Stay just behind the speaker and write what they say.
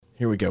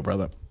Here we go,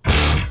 brother.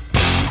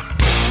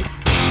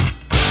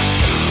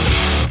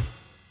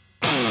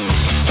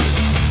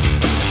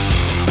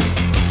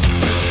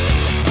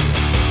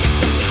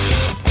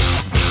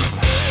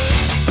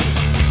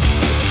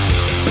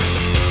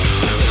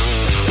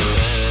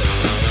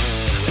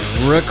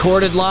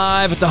 Recorded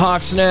live at the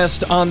Hawk's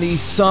Nest on the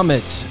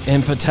Summit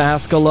in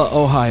Pataskala,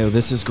 Ohio.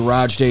 This is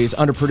Garage Days,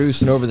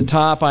 underproduced and over the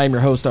top. I am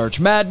your host, Arch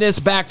Madness,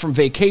 back from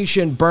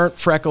vacation, burnt,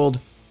 freckled,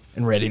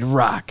 and ready to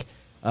rock.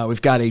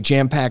 We've got a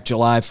jam-packed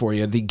July for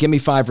you. The Gimme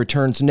 5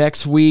 returns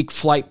next week.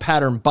 Flight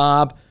Pattern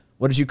Bob.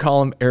 What did you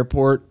call him?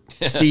 Airport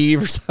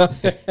Steve or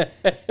something?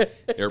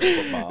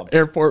 Airport Bob.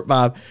 Airport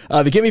Bob.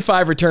 The Gimme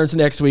 5 returns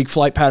next week.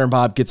 Flight Pattern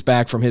Bob gets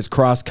back from his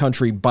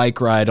cross-country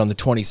bike ride on the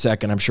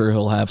 22nd. I'm sure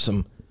he'll have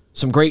some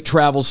great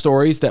travel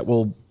stories that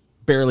we'll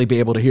barely be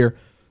able to hear.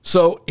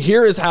 So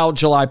here is how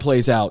July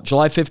plays out.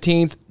 July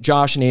 15th,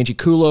 Josh and Angie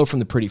Kulo from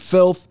the Pretty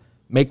Filth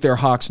make their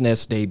Hawk's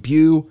Nest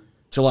debut.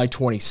 July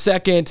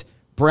 22nd,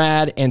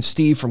 Brad and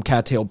Steve from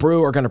Cattail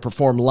Brew are going to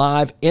perform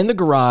live in the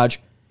garage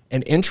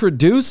and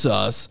introduce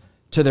us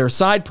to their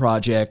side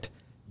project,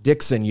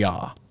 Dixon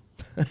Yaw.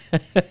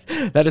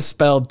 That is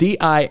spelled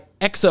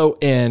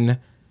D-I-X-O-N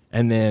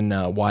and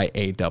then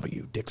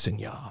Y-A-W, Dixon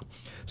Yaw.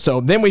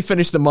 So then we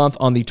finish the month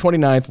on the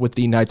 29th with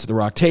the Knights of the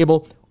Rock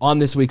Table on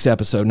this week's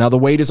episode. Now the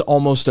wait is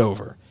almost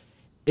over.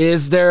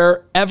 Is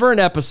there ever an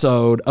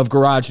episode of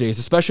Garage Days,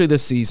 especially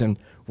this season,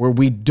 where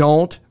we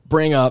don't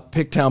bring up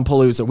Picktown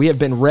Palooza? We have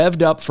been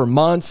revved up for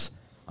months.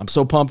 I'm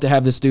so pumped to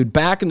have this dude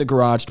back in the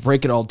garage to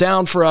break it all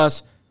down for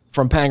us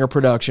from Panger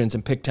Productions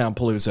and Picktown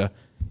Palooza.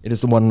 It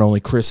is the one and only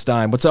Chris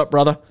Stein. What's up,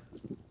 brother?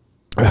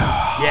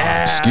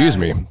 Yeah. Excuse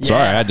me.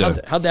 Sorry, I had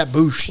to. How'd that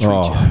boosh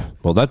treat you?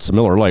 Well, that's a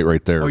Miller Lite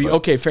right there.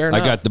 Okay, fair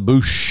enough. I got the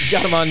boosh. You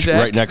got him on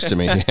deck? Right next to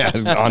me.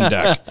 Yeah, on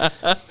deck.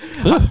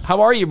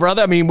 How are you,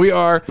 brother? I mean, we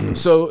are,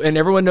 and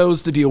everyone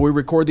knows the deal. We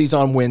record these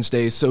on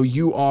Wednesdays, so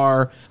you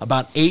are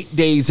about 8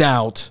 days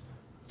out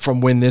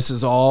from when this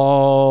is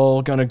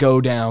all going to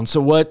go down.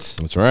 So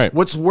That's right.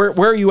 Where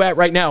are you at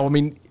right now? I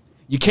mean,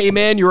 you came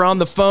in, you were on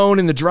the phone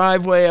in the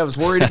driveway. I was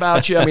worried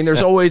about you. I mean,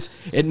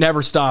 it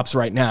never stops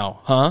right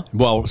now, huh?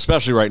 Well,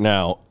 especially right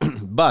now.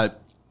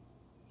 But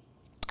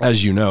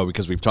as you know,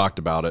 because we've talked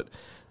about it,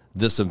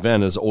 this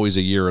event is always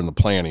a year in the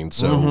planning.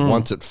 So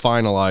once it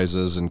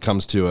finalizes and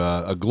comes to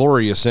a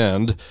glorious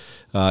end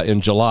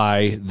in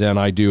July, then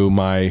I do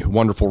my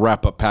wonderful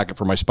wrap-up packet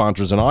for my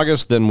sponsors in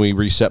August. Then we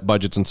reset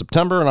budgets in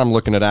September, and I'm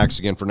looking at acts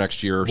again for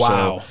next year.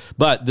 Wow. So,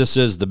 but this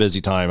is the busy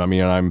time. I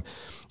mean, I'm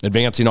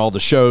advancing all the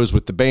shows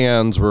with the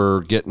bands.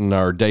 We're getting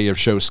our day of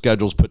show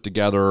schedules put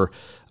together.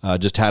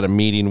 Just had a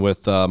meeting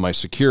with my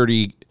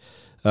security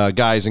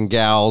guys and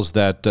gals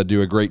that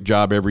do a great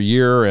job every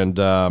year.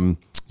 And,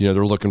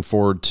 they're looking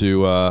forward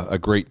to a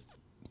great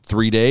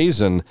 3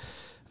 days. And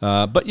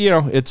but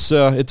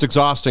it's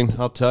exhausting,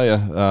 I'll tell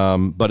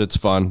you. But it's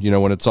fun.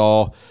 When it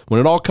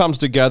all comes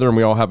together and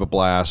we all have a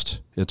blast,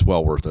 it's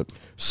well worth it.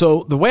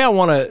 So the way I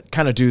want to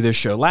kind of do this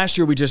show, last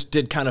year we just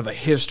did kind of a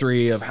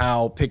history of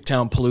how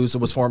Picktown Palooza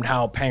was formed,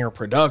 how Panger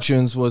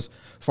Productions was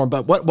formed.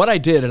 But what I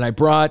did, and I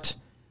brought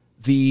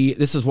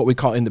this is what we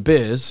call in the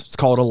biz, it's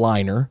called a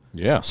liner.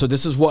 Yeah. So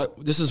this is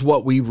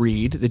what we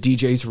read, the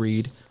DJs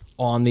read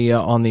on the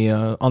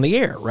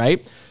air,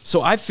 right?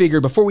 So I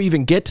figured before we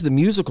even get to the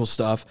musical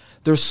stuff,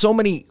 there's so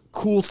many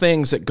cool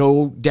things that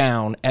go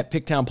down at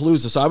Picktown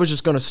Palooza. So I was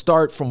just going to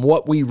start from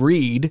what we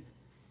read,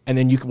 and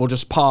then we'll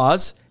just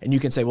pause, and you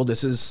can say, well,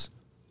 this is,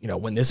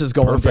 when this is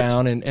going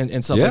down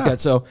and stuff like that.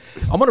 So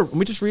let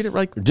me just read it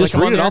right. Just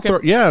read it.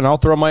 And I'll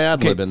throw my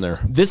ad lib in there.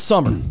 This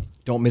summer,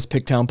 don't miss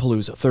Picktown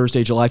Palooza.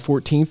 Thursday, July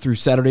 14th through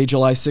Saturday,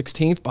 July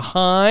 16th,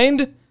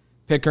 behind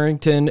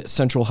Pickerington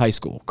Central High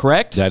School,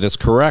 correct? That is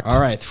correct. All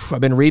right. I've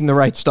been reading the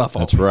right stuff.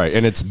 That's right.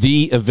 And it's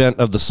the event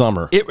of the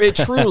summer. It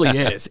truly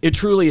is. It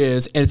truly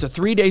is. And it's a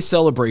 3-day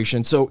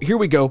celebration. So here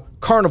we go.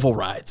 Carnival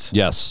rides.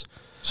 Yes.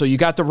 So you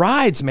got the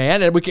rides,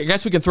 man. And I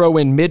guess we can throw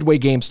in midway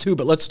games too,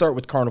 but let's start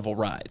with carnival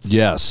rides.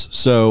 Yes.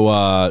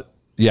 So,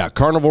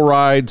 carnival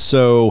rides.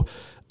 So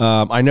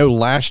I know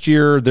last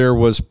year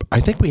I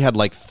think we had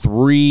like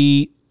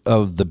 3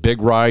 of the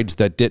big rides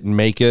that didn't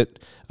make it.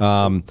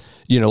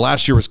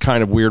 Last year was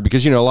kind of weird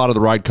because, a lot of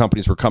the ride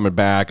companies were coming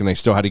back and they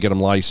still had to get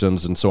them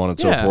licensed and so on and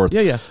so forth.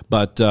 Yeah.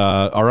 But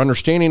our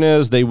understanding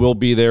is they will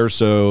be there.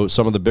 So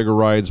some of the bigger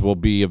rides will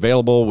be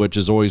available, which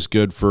is always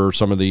good for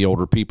some of the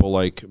older people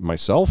like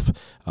myself,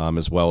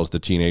 as well as the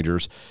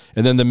teenagers.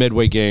 And then the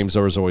midway games,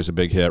 there was always a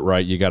big hit,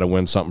 right? You got to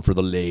win something for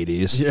the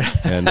ladies. Yeah.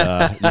 And,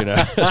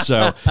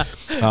 so.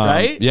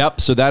 Right? Yep.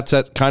 So that's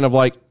at kind of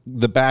like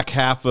the back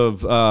half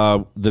of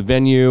the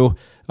venue.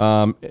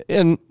 So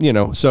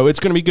it's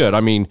going to be good.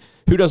 I mean,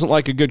 who doesn't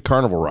like a good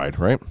carnival ride,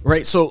 right?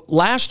 Right. So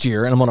last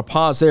year, and I'm going to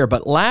pause there,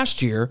 but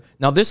last year,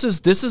 now this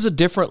is a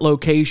different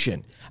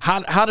location.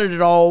 How did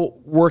it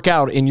all work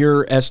out in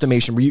your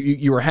estimation? Were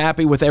you were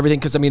happy with everything?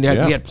 Because, I mean,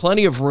 we had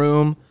plenty of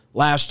room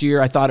last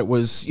year. I thought it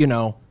was,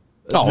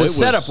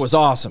 setup was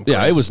awesome, Chris.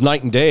 Yeah, it was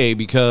night and day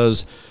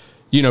because,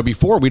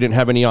 before we didn't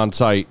have any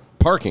on-site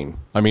parking.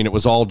 I mean, it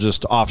was all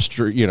just off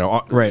street,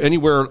 Right.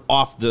 anywhere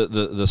off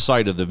the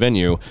site of the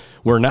venue,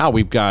 where now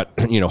we've got,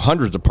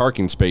 hundreds of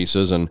parking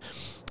spaces. And,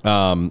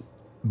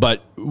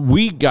 but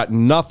we got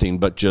nothing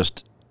but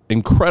just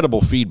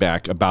incredible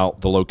feedback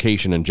about the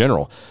location in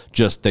general.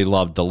 Just, they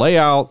loved the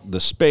layout, the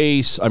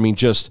space. I mean,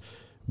 just,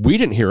 we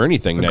didn't hear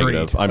anything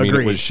negative. I mean,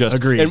 it was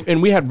just,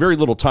 and we had very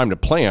little time to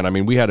plan. I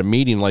mean, we had a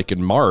meeting like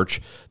in March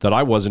that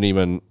I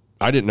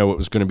didn't know it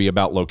was going to be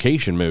about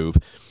location move.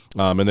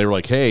 And they were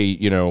like, hey,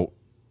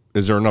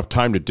 is there enough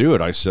time to do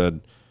it? I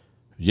said,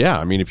 yeah.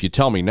 I mean, if you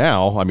tell me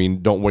now, I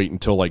mean, don't wait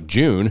until like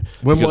June.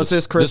 When was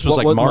this, Chris? This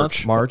was what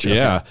March. Month? March.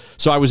 Yeah. Okay.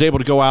 So I was able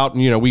to go out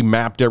and, we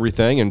mapped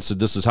everything and said,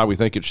 this is how we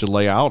think it should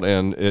lay out.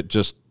 And it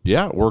just,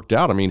 it worked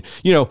out. I mean,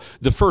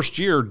 the first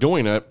year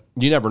doing it,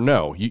 you never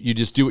know. You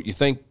just do what you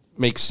think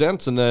makes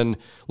sense and then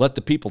let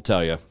the people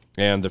tell you.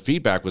 And the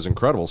feedback was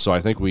incredible. So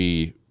I think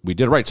we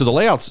did it right. So the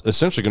layout's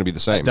essentially going to be the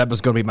same. That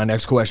was going to be my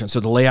next question. So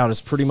the layout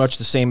is pretty much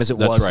the same as it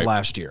was right.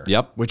 last year.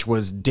 Yep. Which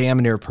was damn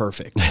near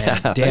perfect.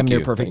 Damn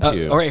near perfect. Thank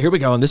you. All right, here we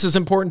go. And this is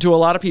important to a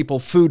lot of people,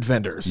 food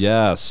vendors.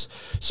 Yes.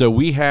 So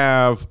we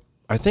have,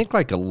 I think,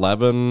 like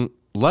 11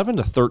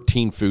 to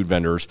 13 food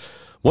vendors.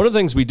 One of the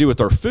things we do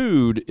with our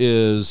food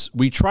is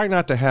we try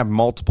not to have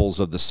multiples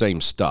of the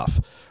same stuff,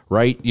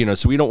 right?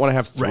 So we don't want to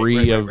have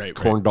three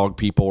corn dog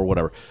people or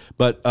whatever.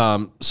 But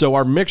so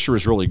our mixture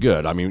is really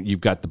good. I mean, you've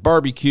got the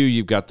barbecue,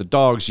 you've got the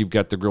dogs, you've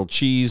got the grilled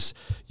cheese,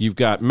 you've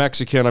got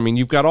Mexican. I mean,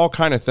 you've got all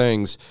kind of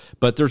things.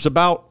 But there's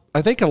about,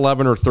 I think,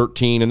 11 or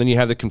 13, and then you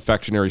have the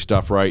confectionery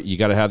stuff, right? You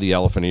got to have the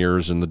elephant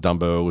ears and the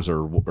Dumbos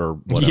or whatever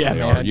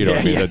they are.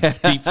 The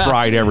deep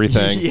fried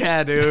everything.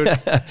 Yeah, dude.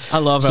 I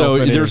love so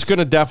elephant there's ears. going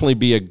to definitely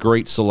be a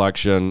great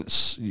selection.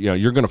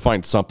 You're going to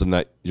find something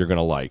that you're going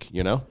to like,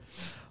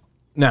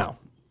 Now,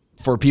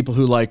 for people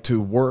who like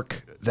to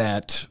work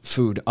that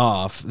food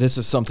off, this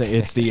is something,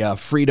 it's the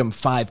Freedom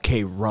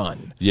 5K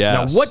Run.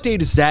 Yes. Now, what day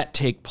does that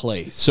take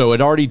place? So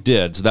it already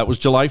did. So that was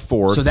July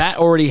 4th. So that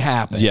already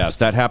happened. Yes,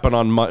 that happened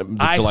on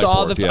July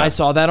 4th. I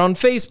saw that on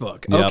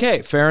Facebook. Yep.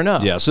 Okay, fair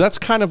enough. Yeah, so that's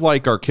kind of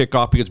like our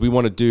kickoff because we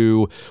want to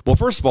do, well,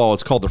 first of all,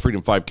 it's called the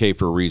Freedom 5K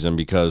for a reason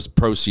because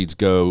proceeds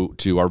go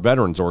to our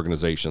veterans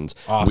organizations.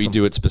 Awesome. We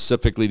do it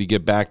specifically to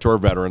give back to our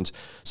veterans.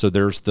 So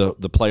there's the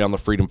play on the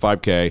Freedom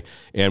 5K,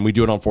 and we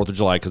do it on 4th of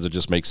July because it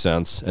just makes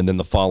sense. And then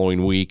the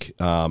following week,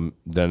 then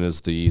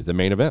is the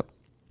main event.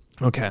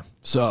 Okay,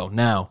 so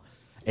now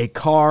a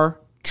car,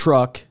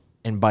 truck,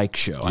 and bike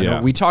show. I Yeah.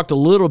 know we talked a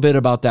little bit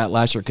about that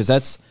last year because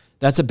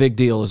that's a big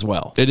deal as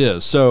well. It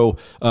is. So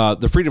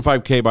the Freedom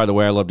 5K, by the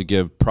way, I love to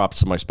give props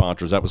to my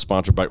sponsors. That was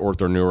sponsored by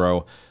Ortho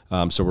Neuro,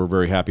 so we're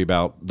very happy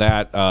about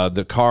that.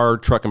 The car,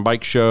 truck, and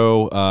bike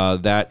show,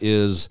 that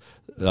is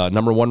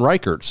number one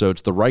Reichert. So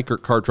it's the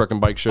Reichert Car, Truck,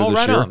 and Bike Show this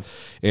right year. on.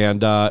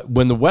 And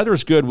when the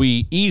weather's good,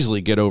 we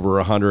easily get over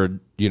 100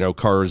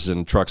 cars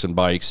and trucks and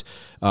bikes.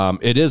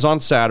 It is on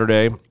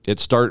Saturday.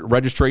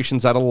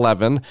 Registration's at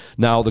 11.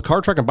 Now the Car,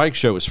 Truck, and Bike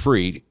Show is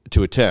free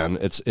to attend.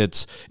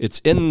 It's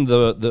in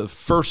the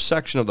first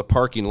section of the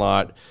parking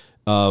lot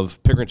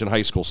of Pickerington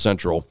High School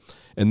Central.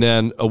 And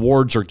then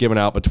awards are given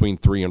out between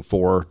 3 and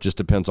 4, just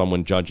depends on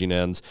when judging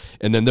ends.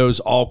 And then those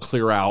all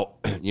clear out,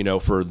 and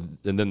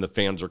then the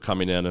fans are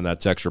coming in and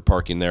that's extra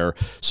parking there.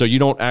 So you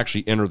don't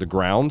actually enter the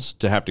grounds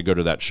to have to go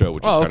to that show,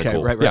 which is kind of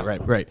cool.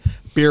 Right.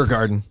 Beer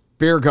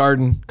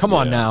garden. Come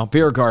on now.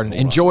 Beer garden.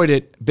 Enjoyed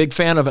it. Big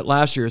fan of it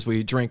last year as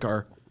we drink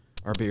our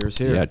beers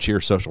here. Yeah,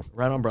 cheers social.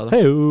 Right on, brother.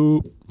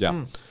 Hey-o.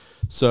 Yeah.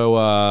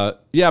 So,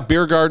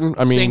 beer garden.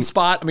 I mean, same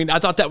spot. I mean, I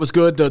thought that was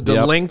good.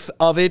 The length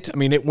of it. I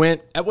mean, it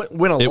went a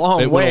long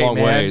way. Went a long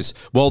man. ways.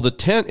 Well, the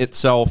tent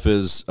itself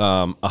is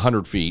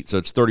 100 feet, so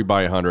it's 30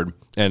 by 100,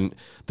 and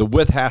the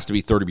width has to be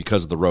 30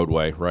 because of the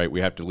roadway, right?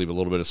 We have to leave a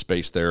little bit of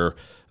space there,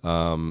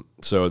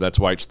 so that's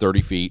why it's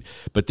 30 feet.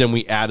 But then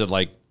we added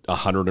like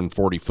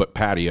 140-foot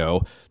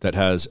patio that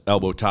has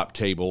elbow top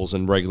tables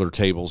and regular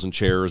tables and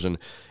chairs, and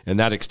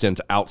that extends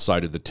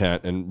outside of the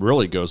tent and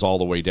really goes all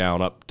the way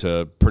down up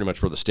to pretty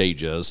much where the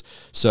stage is.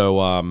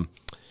 So,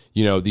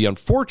 the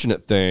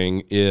unfortunate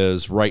thing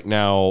is right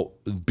now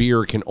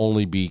beer can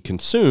only be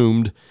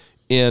consumed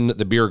in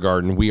the beer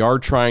garden. We are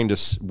trying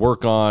to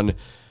work on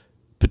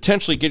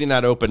potentially getting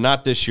that open.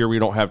 Not this year, we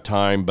don't have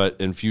time, but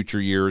in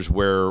future years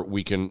where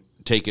we can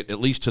take it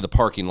at least to the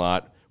parking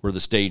lot where the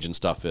stage and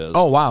stuff is.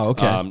 Oh, wow.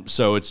 Okay.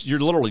 So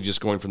you're literally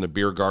just going from the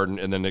beer garden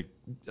and then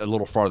a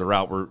little farther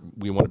out where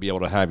we want to be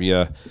able to have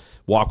you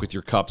walk with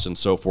your cups and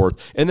so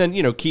forth. And then,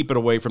 keep it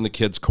away from the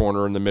kids'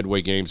 corner and the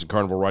midway games and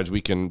carnival rides.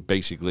 We can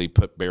basically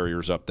put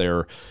barriers up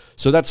there.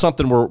 So that's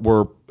something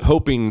we're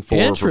hoping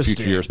for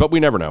future years, but we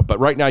never know.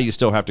 But right now you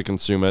still have to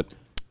consume it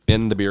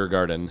in the beer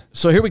garden.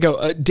 So here we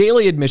go.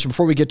 Daily admission,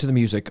 before we get to the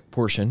music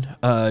portion,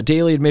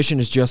 daily admission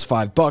is just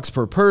 $5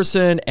 per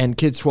person, and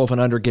kids 12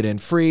 and under get in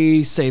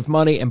free, save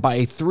money, and buy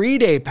a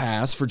 3-day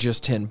pass for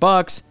just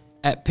 $10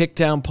 at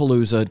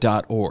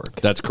pickdownpalooza.org.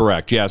 That's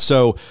correct. Yeah.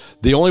 So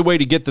the only way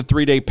to get the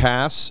 3-day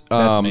pass.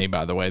 That's me,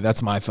 by the way.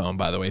 That's my phone,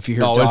 by the way. If you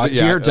hear if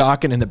you hear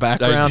Docking in the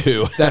background, I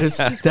do. that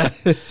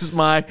is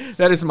my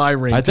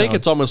ringtone. I think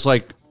it's almost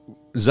like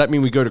does that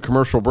mean we go to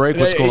commercial break?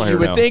 What's going on here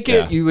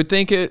now? You would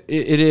think it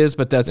is,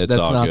 but that's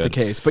not the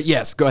case. But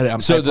yes, go ahead. I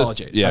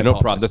apologize. No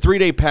problem. The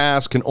 3-day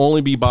pass can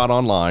only be bought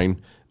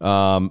online,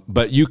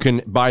 but you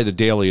can buy the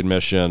daily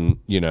admission,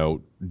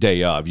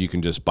 day of. You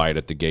can just buy it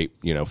at the gate,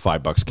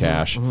 $5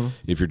 cash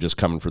if you're just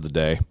coming for the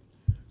day.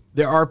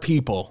 There are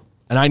people,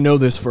 and I know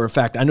this for a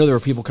fact. I know there are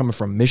people coming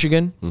from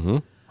Michigan. Mm-hmm.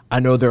 I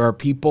know there are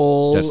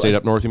people. That state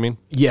up north, you mean?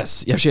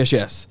 Yes.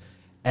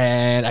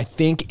 And I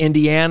think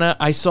Indiana,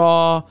 I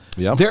saw.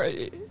 Yeah.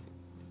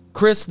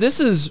 Chris, this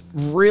is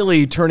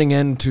really turning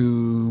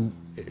into.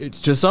 It's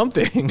just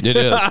something. It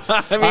is.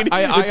 I mean,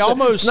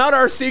 it's not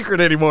our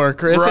secret anymore,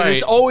 Chris. Right. And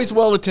it's always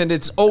well attended.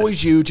 It's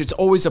always huge. It's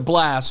always a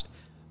blast.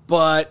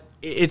 But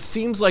it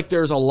seems like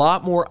there's a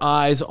lot more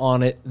eyes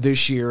on it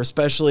this year,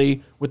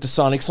 especially with the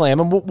Sonic Slam.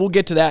 And we'll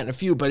get to that in a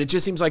few. But it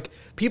just seems like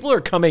people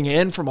are coming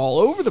in from all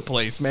over the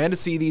place, man, to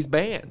see these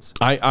bands.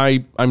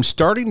 I'm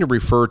starting to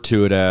refer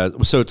to it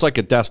as, so it's like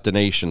a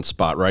destination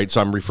spot, right?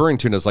 So I'm referring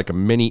to it as like a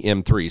mini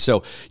M3.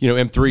 So,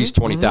 M3 is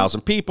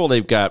 20,000 people.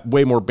 They've got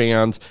way more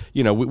bands.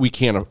 We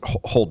can't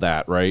hold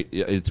that, right?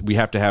 We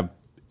have to have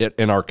it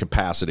in our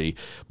capacity.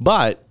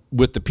 But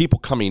with the people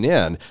coming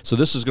in, so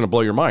this is going to blow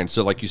your mind.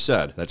 So like you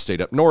said, that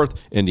state up north,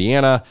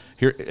 Indiana,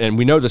 here, and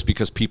we know this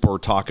because people are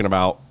talking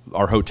about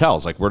our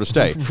hotels, like where to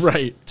stay.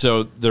 Right.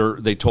 So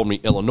they told me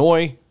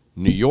Illinois,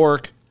 New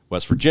York,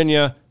 West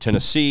Virginia,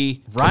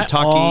 Tennessee,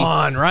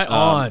 Kentucky, right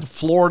on,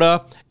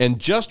 Florida, and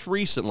just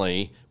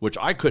recently, which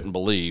I couldn't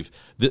believe,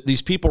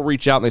 these people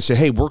reach out and they say,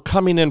 "Hey, we're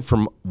coming in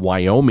from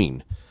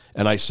Wyoming,"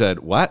 and I said,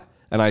 "What?"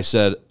 And I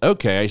said,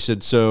 okay. I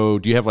said, so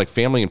do you have like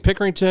family in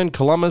Pickerington,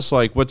 Columbus?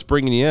 Like, what's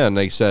bringing you in? And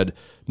they said,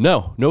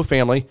 no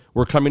family.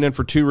 We're coming in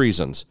for 2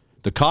 reasons: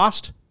 the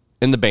cost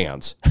and the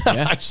bands.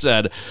 Yeah. I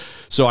said,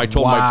 so I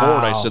told my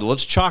board, I said,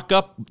 let's chalk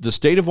up the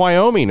state of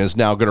Wyoming is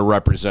now going to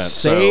represent.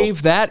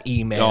 Save that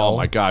email. Oh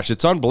my gosh,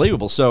 it's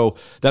unbelievable. So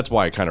that's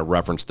why I kind of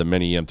referenced the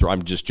mini M3.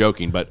 I'm just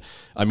joking, but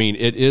I mean,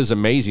 it is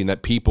amazing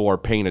that people are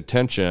paying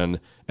attention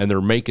and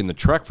they're making the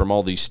trek from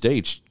all these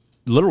states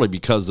literally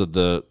because of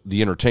the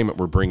entertainment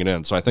we're bringing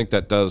in. So I think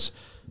that does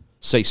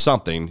say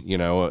something,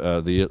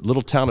 the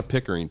little town of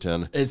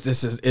Pickerington.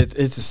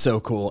 It's so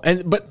cool.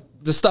 But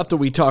the stuff that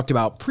we talked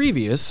about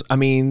previous, I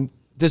mean,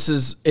 this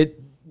is it.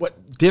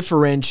 What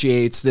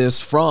differentiates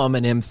this from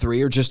an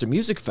M3 or just a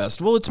music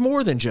festival? It's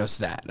more than just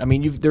that. I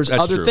mean, there's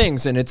other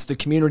things, and it's the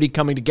community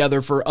coming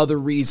together for other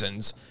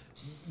reasons.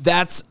 You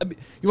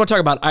want to talk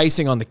about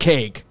icing on the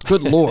cake.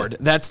 Good Lord.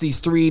 That's these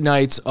 3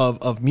 nights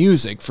of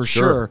music for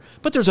sure.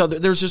 But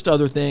there's just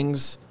other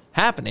things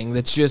happening.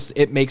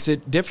 It makes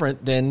it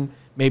different than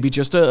maybe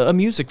just a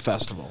music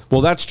festival.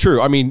 Well, that's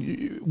true. I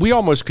mean, we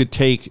almost could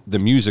take the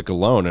music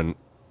alone and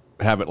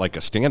have it like a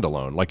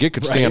standalone. Like it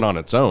could stand on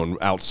its own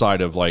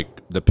outside of like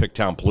the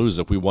Picktown Palooza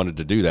if we wanted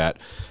to do that.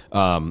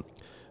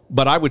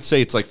 But I would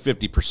say it's like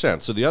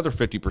 50%. So the other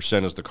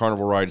 50% is the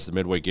carnival rides, the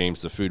midway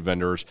games, the food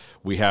vendors.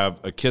 We have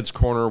a kids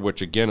corner,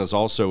 which again is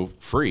also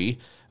free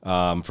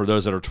for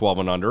those that are 12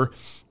 and under.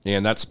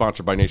 And that's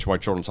sponsored by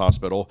Nationwide Children's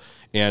Hospital.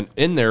 And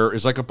in there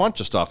is like a bunch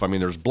of stuff. I mean,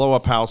 there's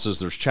blow-up houses,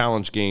 there's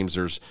challenge games,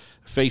 there's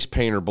face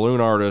painter, balloon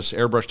artists,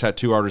 airbrush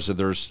tattoo artists, and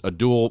there's a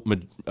dual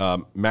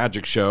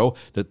magic show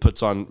that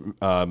puts on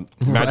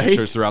magic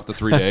shows throughout the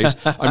 3 days.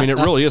 I mean, it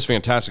really is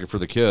fantastic for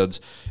the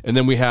kids. And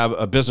then we have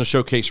a business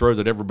showcase row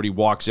that everybody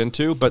walks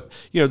into. But,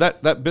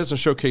 that business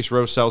showcase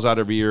row sells out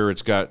every year.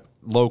 It's got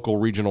local,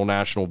 regional,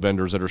 national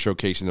vendors that are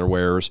showcasing their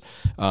wares.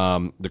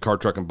 The car,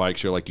 truck, and bike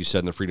show, like you said,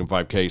 in the Freedom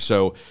 5K.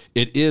 So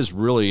it is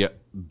really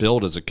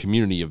billed as a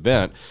community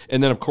event.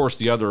 And then, of course,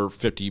 the other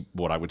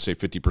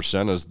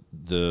 50% is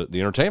the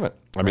entertainment.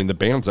 I mean, the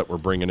bands that we're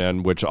bringing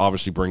in, which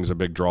obviously brings a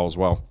big draw as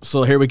well.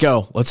 So here we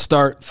go. Let's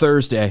start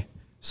Thursday.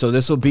 So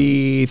this will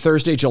be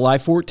Thursday, July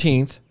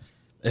 14th.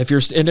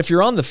 If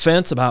you're on the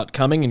fence about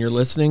coming and you're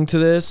listening to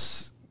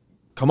this,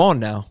 come on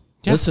now.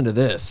 Yeah. Listen to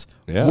this.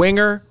 Yeah.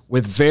 Winger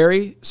with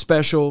very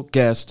special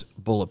guest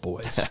Bullet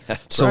Boys.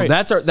 So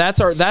that's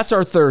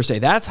our Thursday.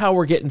 That's how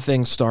we're getting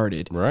things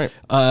started. Right.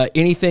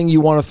 Anything you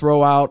want to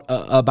throw out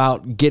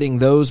about getting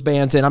those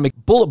bands in? I mean,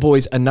 Bullet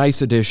Boys, a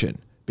nice addition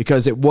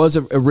because it was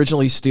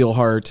originally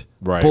Steelheart.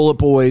 Right. Bullet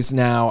Boys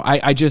now.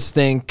 I just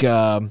think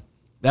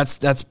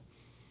that's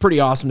pretty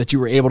awesome that you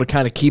were able to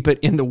kind of keep it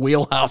in the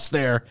wheelhouse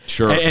there.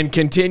 Sure. And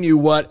continue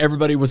what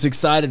everybody was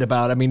excited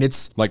about. I mean,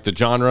 it's like the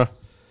genre.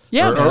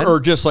 Yeah, or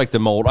just like the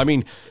mold. I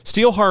mean,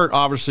 Steelheart,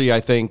 obviously,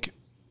 I think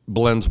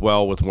blends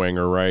well with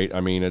Winger, right?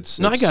 I mean, it's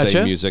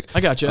same music.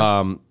 I got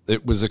you.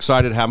 It was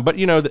excited to have him. But,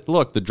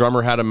 look, the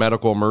drummer had a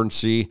medical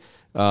emergency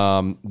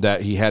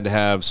that he had to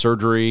have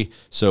surgery.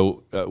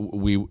 So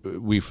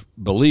we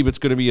believe it's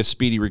going to be a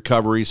speedy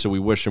recovery, so we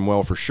wish him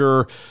well for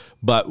sure.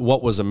 But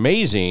what was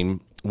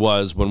amazing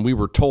was when we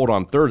were told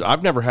on Thursday,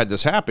 I've never had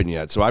this happen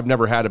yet, so I've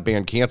never had a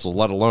band canceled,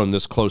 let alone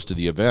this close to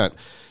the event.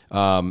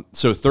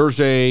 So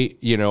Thursday,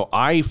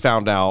 I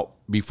found out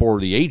before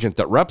the agent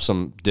that reps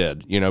them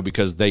did,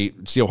 because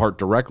Steelheart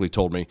directly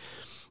told me.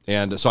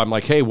 And so I'm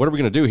like, hey, what are we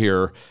going to do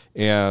here?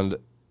 And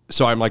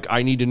so I'm like,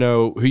 I need to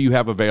know who you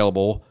have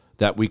available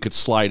that we could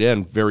slide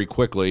in very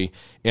quickly.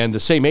 And the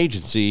same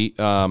agency,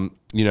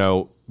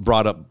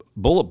 brought up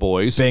Bullet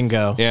Boys,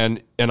 bingo,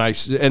 and like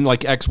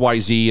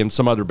XYZ and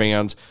some other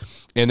bands,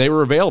 and they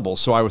were available.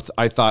 So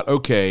I thought,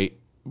 okay,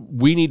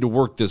 we need to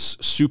work this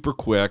super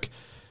quick.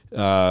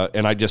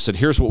 And I just said,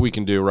 here's what we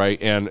can do, right?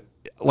 And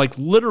like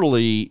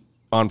literally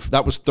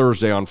that was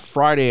Thursday. On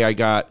Friday, I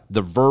got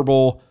the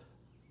verbal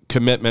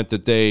commitment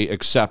that they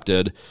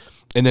accepted.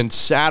 And then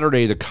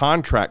Saturday, the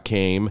contract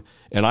came,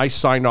 and I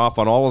signed off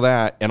on all of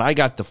that, and I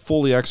got the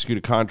fully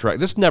executed contract.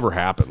 This never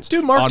happens.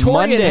 Dude, Mark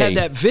Torian had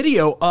that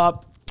video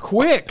up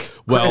quick,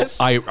 Chris.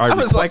 Well, I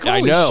was like,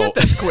 holy shit,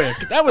 that's quick.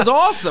 That was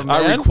awesome,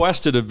 man. I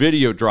requested a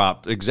video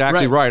drop.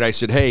 Exactly right. I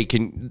said, hey,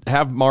 can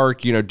have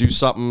Mark, do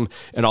something,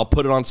 and I'll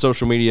put it on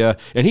social media.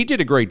 And he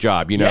did a great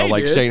job,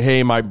 saying,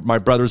 hey, my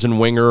brother's in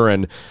Winger,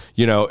 and,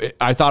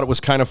 I thought it was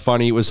kind of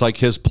funny. It was like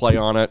his play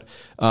on it.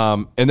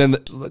 And then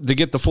to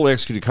get the fully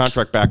executed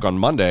contract back on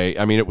Monday,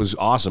 I mean, it was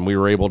awesome. We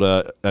were able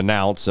to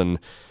announce, and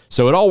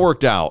so it all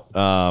worked out.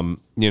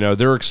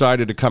 They're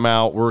excited to come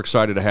out. We're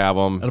excited to have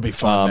them. It'll be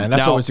fun, man.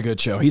 That's always a good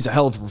show. He's a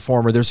hell of a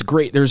performer. There's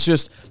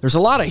a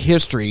lot of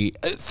history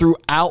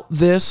throughout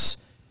this.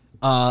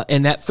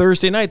 And that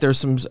Thursday night,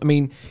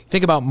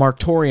 think about Mark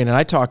Torian, and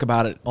I talk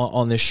about it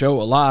on this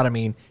show a lot. I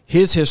mean,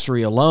 his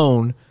history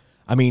alone.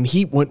 I mean,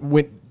 he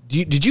went.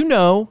 Did you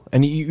know?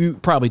 And you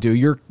probably do.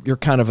 You're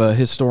kind of a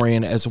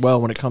historian as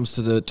well when it comes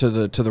to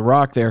the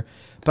rock there.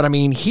 But I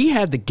mean, he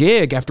had the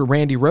gig after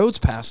Randy Rhoads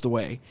passed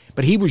away.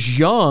 But he was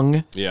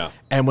young. Yeah.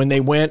 And when they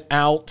went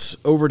out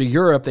over to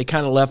Europe, they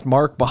kind of left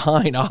Mark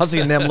behind.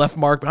 Ozzy and them left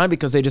Mark behind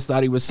because they just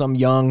thought he was some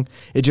young.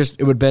 It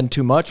would have been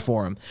too much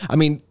for him. I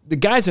mean, the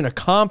guy's an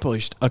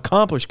accomplished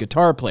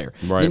guitar player.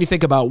 Right. Then you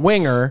think about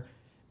Winger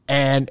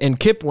and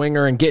Kip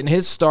Winger and getting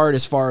his start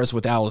as far as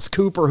with Alice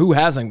Cooper. Who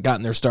hasn't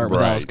gotten their start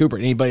with Alice Cooper?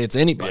 It's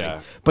anybody.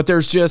 Yeah. But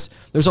there's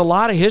a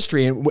lot of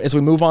history. And as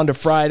we move on to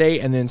Friday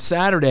and then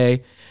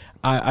Saturday,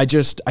 I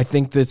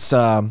think that's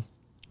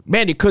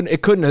man. It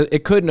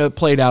couldn't have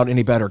played out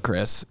any better,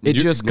 Chris.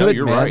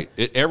 You're right.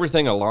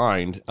 Everything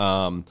aligned.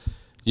 And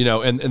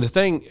the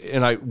thing,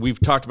 we've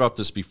talked about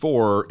this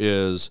before,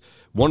 is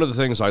one of the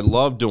things I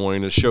love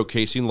doing is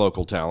showcasing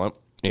local talent.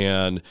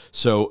 And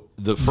so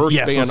the first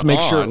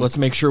band let's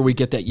make sure we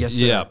get that. Yes,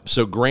 sir. Yeah.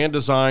 So Grand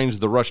Designs,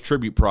 the Rush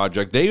Tribute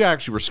Project, they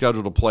actually were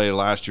scheduled to play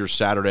last year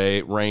Saturday.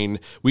 It rained.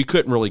 We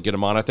couldn't really get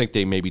them on. I think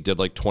they maybe did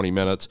like 20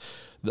 minutes.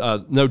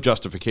 No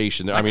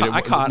justification.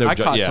 I caught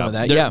some of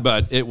that. Yeah,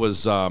 but it was.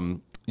 So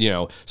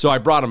I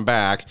brought them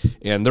back,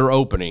 and they're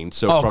opening.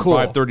 So from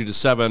 5:30 to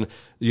 7,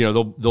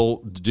 they'll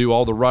do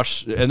all the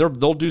Rush, and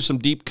they'll do some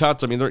deep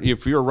cuts. I mean,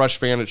 if you're a Rush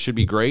fan, it should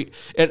be great.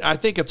 And I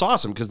think it's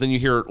awesome because then you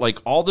hear like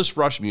all this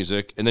Rush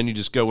music, and then you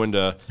just go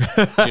into,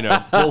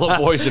 Bullet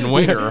Boys and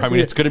Winger. I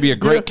mean, it's going to be a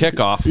great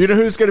kickoff. You know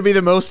who's going to be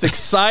the most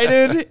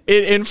excited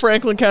in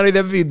Franklin County?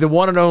 That would be the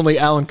one and only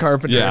Alan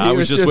Carpenter. Yeah, I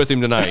was just with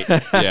him tonight.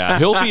 Yeah,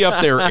 he'll be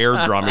up there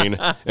air drumming,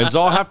 and so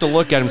I'll have to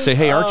look at him and say,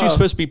 hey, aren't you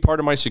supposed to be part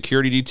of my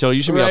security detail?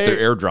 You should be out there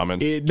air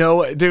drumming.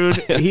 No, dude,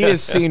 he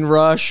has seen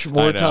Rush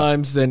more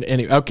times than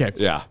any. Okay.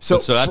 Yeah. So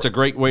that's a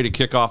great way to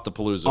kick off the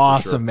Palooza.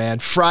 Awesome, man.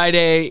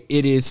 Friday,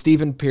 it is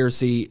Stephen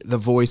Pearcy, the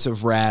voice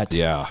of Rat,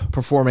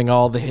 performing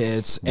all the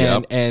hits.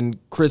 And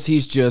Chris,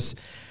 he's just,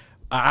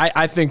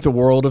 I think the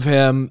world of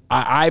him.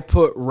 I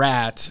put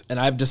Rat, and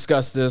I've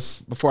discussed this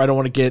before. I don't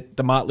want to get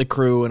the Motley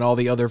Crue and all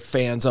the other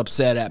fans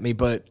upset at me,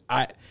 but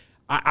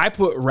I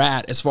put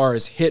Rat as far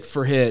as hit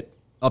for hit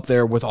up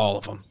there with all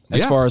of them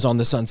as far as on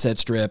the Sunset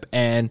Strip.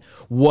 And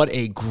what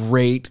a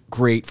great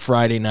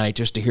Friday night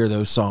just to hear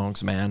those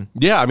songs, man.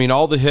 Yeah, I mean,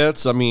 all the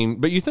hits. I mean,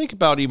 but you think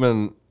about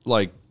even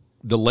like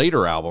the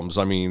later albums.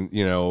 I mean,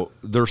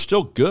 they're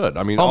still good.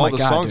 I mean, all the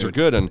songs are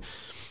good. And,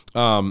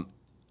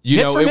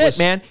 hit for hit,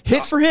 man.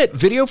 Hit for hit,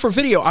 video for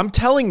video. I'm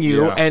telling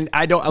you, and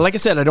I don't want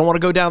to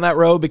go down that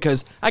road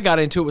because I got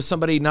into it with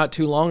somebody not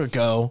too long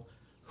ago.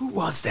 Who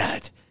was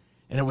that?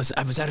 And I was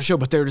at a show,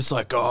 but they're just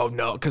like, oh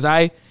no, because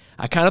I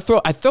kind of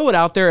throw it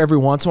out there every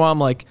once in a while. I'm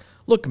like,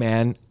 look,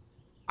 man,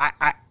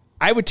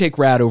 I would take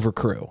Rat over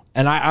Crue,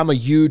 and I'm a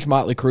huge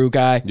Motley Crue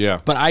guy. Yeah,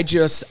 but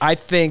I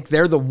think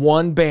they're the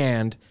one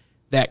band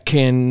that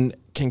can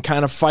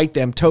kind of fight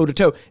them toe to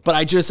toe. But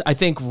I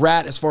think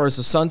Rat, as far as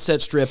the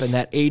Sunset Strip and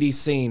that 80s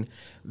scene,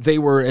 they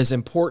were as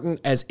important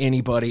as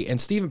anybody. And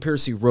Stephen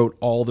Pearcy wrote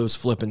all those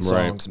flipping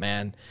songs,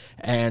 man.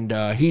 And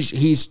he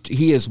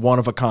is one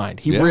of a kind.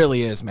 He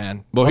really is,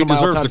 man. Well, he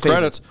deserves the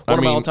credit. One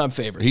of my all-time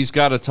favorites. He's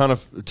got a ton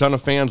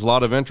of fans, a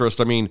lot of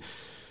interest. I mean,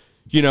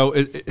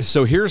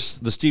 so here's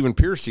the Stephen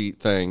Pearcy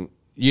thing.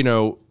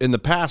 In the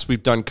past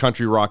we've done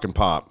country, rock, and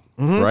pop,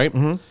 right?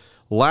 Mm-hmm.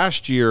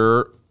 Last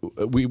year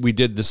we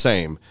did the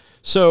same.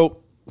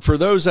 So for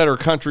those that are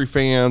country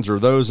fans or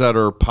those that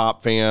are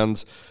pop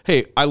fans,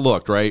 hey, I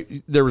looked,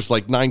 right? There was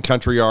like 9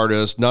 country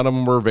artists. None of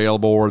them were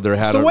available or there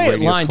had a radius clause. The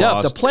way it lined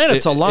up. The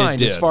planets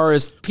aligned as far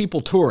as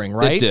people touring,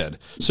 right? It did.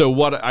 So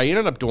what I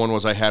ended up doing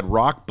was I had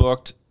rock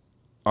booked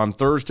on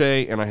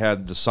Thursday, and I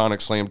had the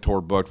Sonic Slam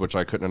tour booked, which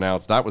I couldn't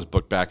announce. That was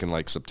booked back in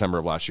like September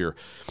of last year.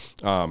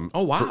 Oh,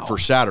 wow. For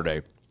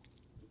Saturday.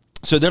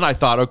 So then I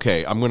thought,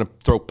 okay, I'm going to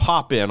throw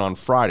pop in on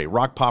Friday,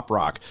 rock, pop,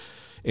 rock.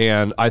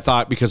 And I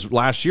thought, because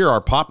last year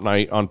our pop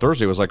night on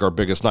Thursday was like our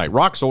biggest night.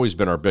 Rock's always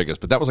been our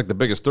biggest, but that was like the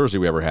biggest Thursday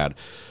we ever had.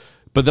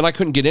 But then I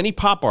couldn't get any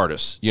pop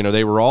artists. You know,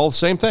 they were all the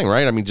same thing,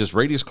 right? I mean, just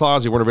Radius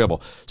Claus, they weren't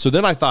available. So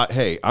then I thought,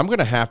 hey, I'm going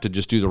to have to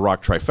just do the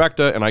rock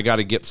trifecta, and I got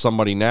to get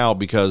somebody now,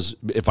 because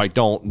if I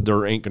don't,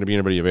 there ain't going to be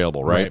anybody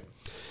available, right?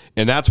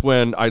 And that's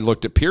when I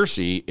looked at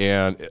Piercy,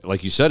 and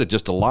like you said, it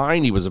just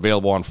aligned. He was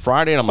available on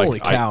Friday, and I'm Holy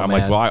like, cow, I'm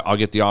man. like, well, I'll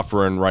get the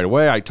offer in right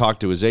away. I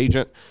talked to his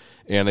agent,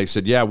 and they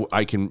said, yeah,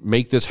 I can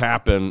make this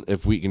happen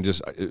if we can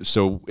just.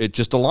 So it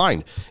just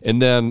aligned,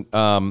 and then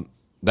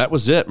that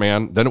was it,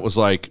 man. Then it was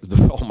like,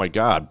 oh my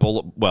God,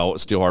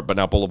 it's Steelheart, but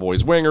now Bullet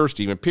Boys Winger,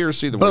 Stephen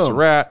Piercy, the Voice of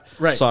Rat,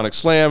 Sonic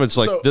Slam. It's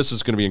like, this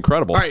is going to be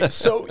incredible. All right,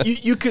 so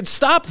you could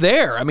stop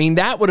there. I mean,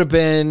 that would have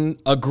been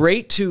a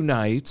great 2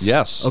 nights.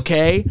 Yes.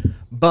 Okay,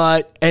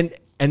 but and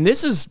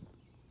this is,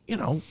 you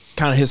know,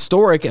 kind of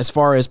historic as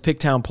far as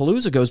Pigtown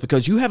Palooza goes,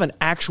 because you have an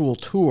actual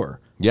tour.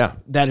 Yeah.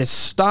 That is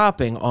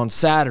stopping on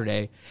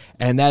Saturday,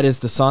 and that is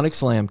the Sonic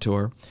Slam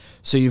tour.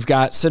 So you've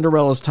got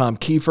Cinderella's Tom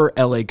Kiefer,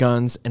 LA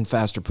Guns, and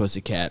Faster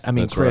Pussycat. I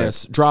mean, That's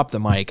Chris, drop the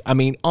mic. I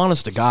mean,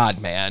 honest to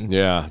God, man.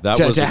 Yeah, that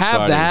was to exciting.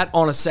 have that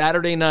on a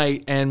Saturday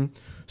night. And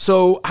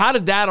so how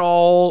did that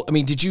all, I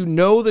mean, did you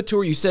know the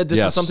tour? You said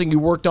this is something you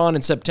worked on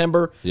in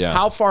September. Yeah.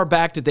 How far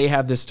back did they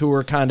have this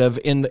tour kind of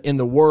in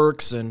the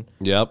works? And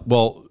Yep.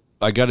 Well,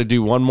 I got to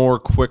do one more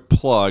quick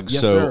plug.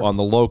 Yes, so sir. on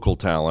the local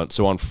talent.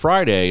 So on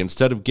Friday,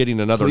 instead of getting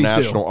another Please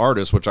national do.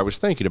 artist, which I was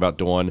thinking about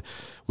doing,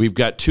 we've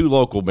got 2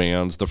 local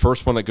bands. The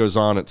first one that goes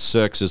on at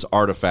 6 is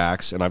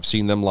Artifacts, and I've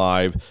seen them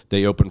live.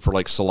 They open for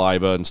like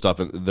Saliva and stuff,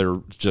 and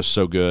they're just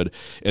so good.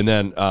 And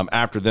then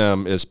after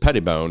them is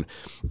Pettibone.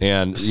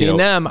 And I've seen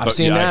them.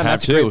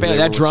 That's a great band.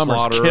 That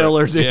drummer's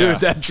killer, dude. Yeah.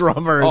 That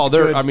drummer is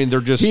they're good. I mean,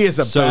 they're just he is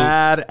a so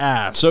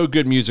badass. So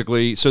good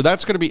musically. So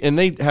that's going to be, and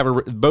they have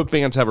both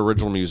bands have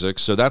original music,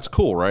 so that's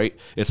cool, right?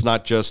 It's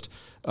not just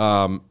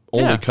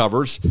only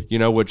covers, you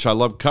know, which I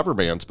love cover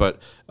bands,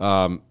 but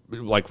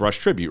like Rush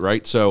Tribute,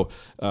 right? So,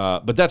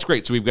 but that's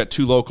great. So we've got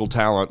 2 local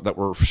talent that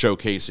we're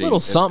showcasing.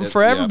 Little something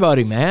for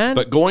everybody, man.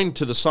 But going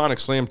to the Sonic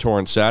Slam tour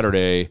on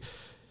Saturday,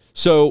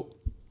 so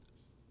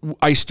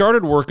I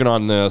started working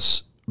on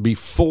this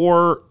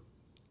before.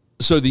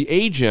 So the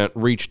agent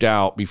reached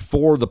out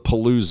before the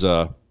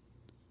Palooza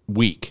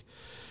week.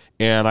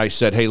 And I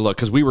said, hey, look,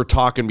 because we were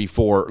talking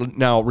before.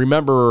 Now,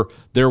 remember,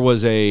 there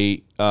was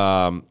a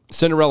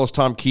Cinderella's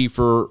Tom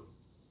Kiefer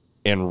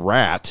and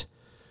Rat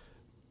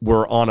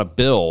were on a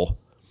bill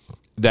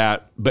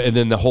and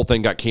then the whole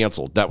thing got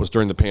canceled. That was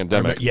during the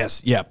pandemic.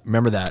 Yes, yeah,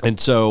 remember that. And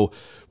so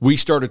we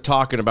started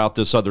talking about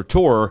this other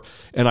tour,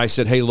 and I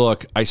said, hey,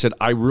 look, I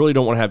really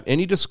don't want to have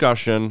any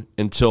discussion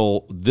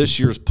until this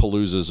year's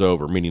Palooza is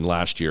over, meaning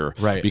last year.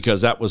 Right.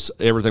 Because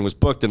everything was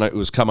booked and it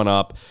was coming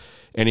up.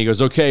 And he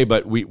goes, okay,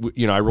 but we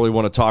I really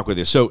want to talk with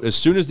you. So as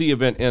soon as the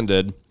event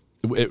ended,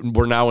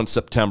 we're now in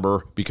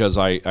September because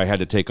I had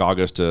to take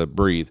August to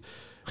breathe.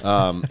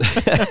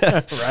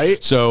 Right.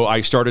 So I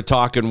started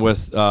talking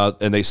with,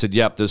 and they said,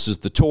 yep, this is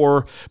the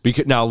tour.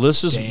 Because now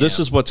this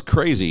is what's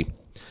crazy.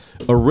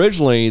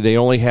 Originally, they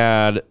only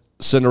had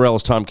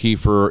Cinderella's Tom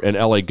Kiefer and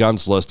LA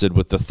Guns listed,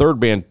 with the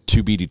third band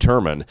to be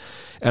determined.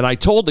 And I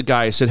told the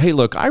guy, I said, hey,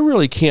 look, I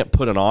really can't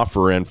put an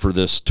offer in for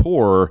this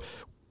tour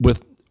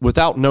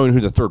without knowing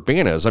who the third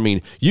band is. I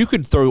mean, you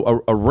could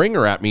throw a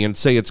ringer at me and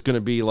say it's going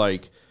to be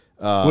like,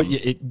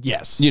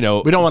 yes, you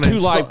know, we don't want 2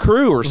 Live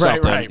Crew or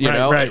something,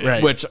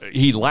 right. Which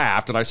he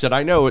laughed, and I said,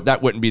 I know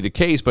that wouldn't be the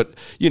case, but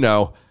you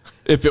know,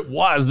 if it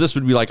was, this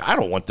would be like, I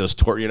don't want this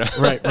tour, you know,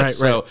 right.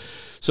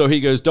 So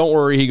he goes, don't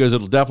worry. He goes,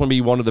 it'll definitely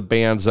be one of the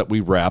bands that we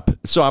rep.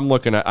 So I'm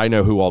looking at, I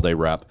know who all they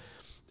rep,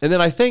 and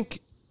then I think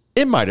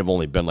it might have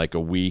only been like a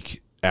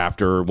week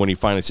after when he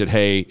finally said,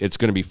 hey, it's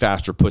going to be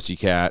Faster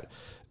Pussycat.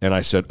 And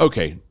I said,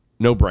 okay,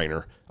 no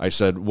brainer. I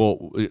said,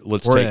 well,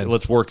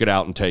 let's work it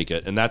out and take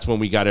it. And that's when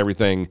we got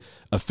everything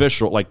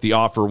official. Like the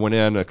offer went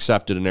in,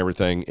 accepted and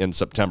everything in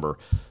September.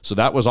 So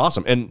that was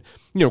awesome. And,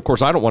 you know, of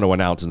course I don't want to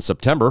announce in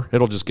September.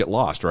 It'll just get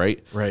lost.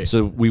 Right. Right.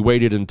 So we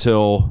waited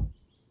until,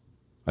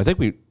 I think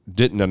we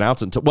didn't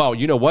announce it until, well,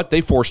 you know what?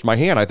 They forced my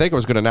hand. I think I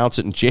was going to announce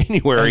it in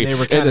January.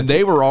 And then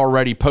they were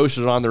already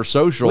posted on their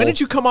social. When did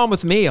you come on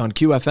with me on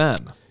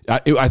QFM?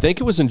 I think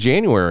it was in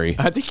January.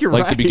 I think you're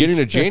like right. The beginning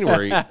of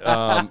January,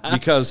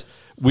 because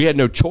we had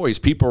no choice.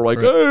 People were like,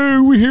 hey,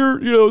 we hear,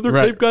 you know,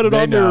 they've got it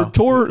on their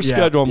tour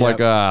schedule. I'm like,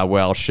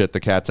 well, shit, the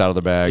cat's out of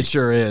the bag. It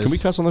sure is. Can we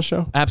cuss on the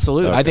show?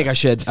 Absolutely. Okay. I think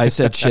I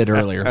said shit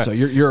earlier, so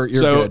you're good.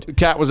 So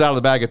cat was out of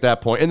the bag at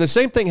that point. And the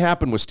same thing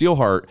happened with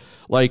Steelheart.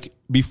 Like,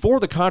 before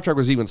the contract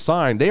was even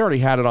signed, they already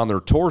had it on their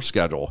tour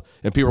schedule.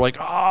 And people were like,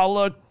 oh,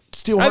 look,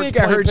 Steelheart's I think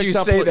I heard you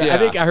say that. Yeah. I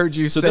think I heard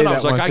you say that. So then I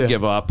was like, I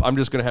give up. I'm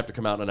just going to have to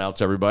come out and announce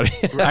everybody.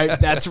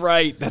 Right. That's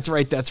right. That's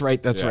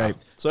right.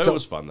 So it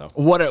was fun, though.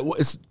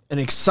 It's an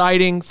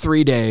exciting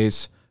 3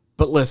 days.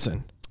 But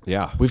listen.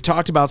 Yeah. We've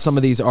talked about some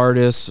of these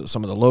artists,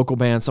 some of the local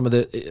bands, some of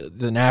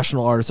the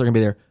national artists that are going to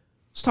be there.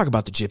 Let's talk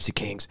about the Gypsy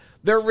Kings.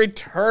 They're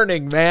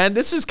returning, man.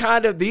 This is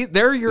kind of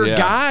they're your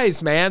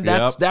guys, man.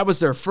 That was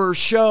their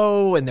first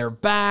show, and they're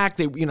back.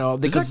 They, Isn't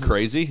that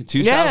crazy?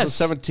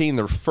 2017,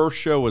 their first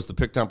show was the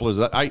Picktown Blues.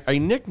 I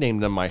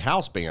nicknamed them my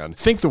house band.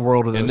 Think the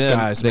world of those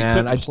guys,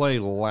 man. They couldn't play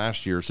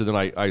last year, so then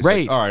I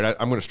said, all right,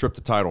 I'm going to strip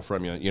the title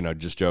from you.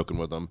 Just joking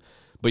with them.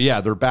 But yeah,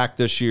 they're back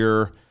this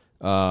year.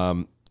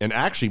 And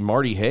actually,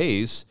 Marty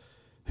Hayes,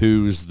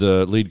 who's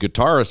the lead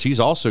guitarist, he's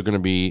also going to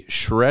be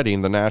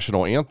shredding the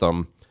national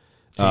anthem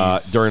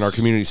during our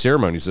community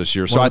ceremonies this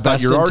year. So I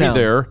thought you're already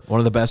there. One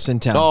of the best in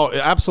town. Oh,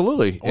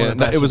 absolutely.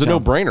 And it was a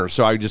no-brainer.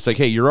 So I was just like,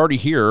 hey, you're already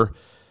here.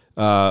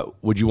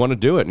 Would you want to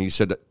do it? And he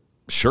said,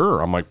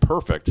 sure. I'm like,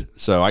 perfect.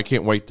 So I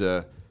can't wait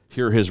to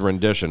hear his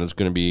rendition. It's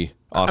going to be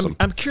awesome.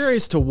 I'm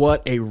curious to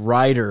what a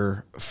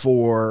writer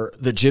for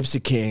the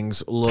Gypsy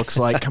Kings looks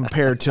like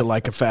compared to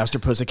like a Faster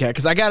Pussycat,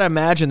 because I gotta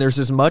imagine there's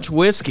as much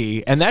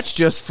whiskey, and that's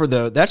just for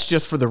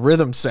the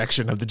rhythm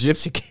section of the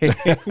Gypsy Kings.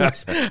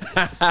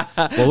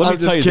 Well, let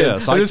me tell you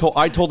this: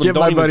 I told them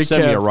don't even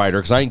send me a writer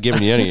because I ain't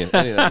giving you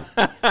anything.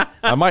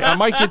 I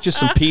might get you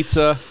some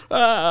pizza,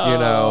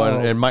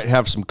 and might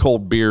have some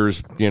cold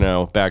beers,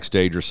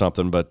 backstage or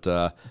something. But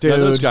dude,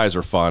 those guys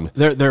are fun.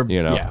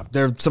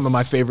 They're some of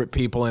my favorite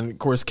people, and of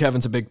course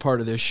Kevin's a big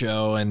part of this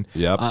show, and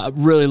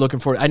really looking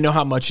forward. I know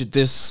how much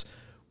this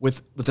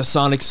with the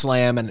Sonic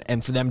Slam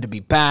and for them to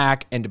be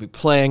back and to be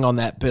playing on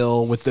that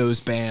bill with those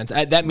bands,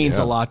 that means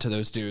a lot to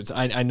those dudes.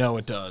 I know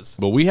it does.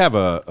 Well, we have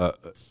a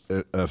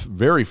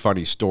very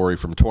funny story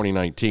from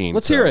 2019.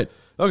 Let's hear it.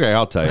 Okay,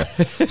 I'll tell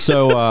you.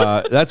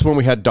 So that's when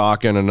we had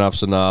Doc in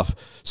Enough's Enough.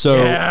 So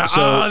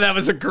that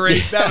was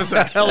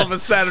a hell of a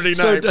Saturday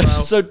night, bro.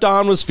 So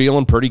Don was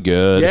feeling pretty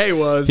good. Yeah, he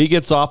was. He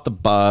gets off the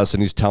bus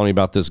and he's telling me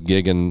about this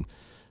gig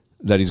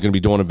that he's going to be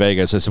doing in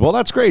Vegas. I said, well,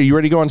 that's great. Are you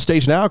ready to go on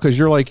stage now? Because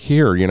you're like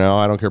here,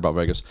 I don't care about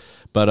Vegas.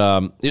 But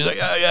he's like,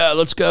 yeah,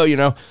 let's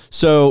go,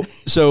 So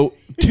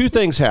two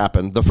things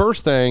happened. The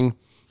first thing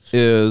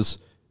is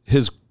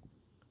his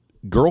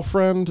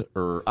girlfriend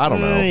or I don't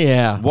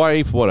know,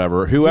 wife,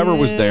 whatever, whoever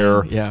was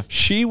there,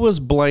 she was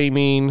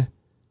blaming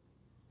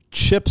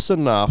Chips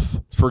Enough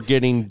for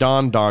getting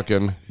Don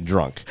Dokken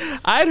drunk.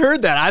 I'd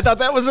heard that. I thought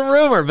that was a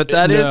rumor, but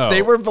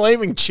they were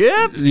blaming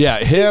Chip? Yeah,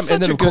 him.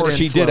 And then, of course,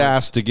 he did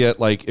ask to get,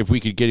 if we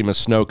could get him a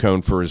snow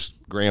cone for his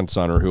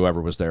grandson or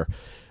whoever was there.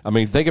 I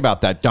mean, think about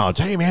that. Don's,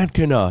 hey, man,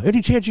 can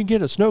any chance you can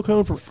get a snow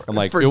cone for... I'm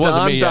like, for it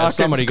wasn't Don me.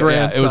 Somebody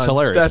grandson. It was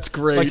hilarious. That's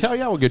great. Like, hell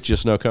yeah, we'll get you a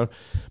snow cone.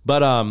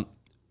 But...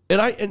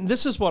 And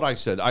this is what I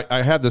said.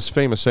 I have this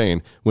famous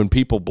saying when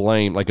people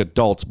blame,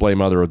 adults blame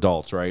other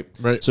adults, right?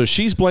 Right. So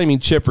she's blaming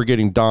Chip for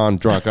getting Don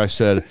drunk. I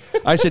said,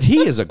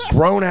 he is a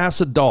grown-ass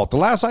adult. The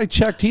last I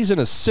checked, he's in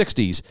his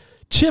 60s.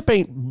 Chip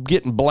ain't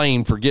getting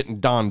blamed for getting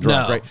Don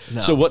drunk, right?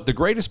 No. So what the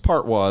greatest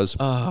part was,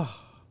 the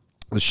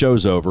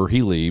show's over.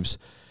 He leaves.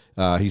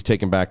 He's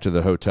taken back to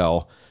the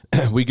hotel.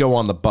 We go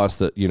on the bus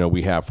that,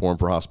 we have for him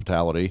for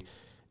hospitality.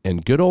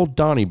 And good old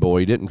Donnie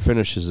boy didn't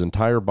finish his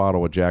entire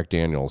bottle of Jack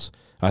Daniels.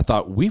 I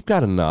thought, we've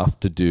got enough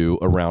to do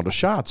a round of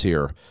shots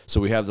here. So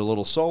we have the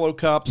little solo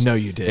cups. No,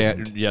 you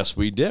didn't. And yes,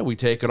 we did. We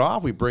take it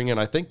off. We bring in,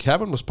 I think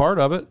Kevin was part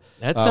of it.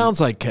 That sounds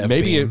like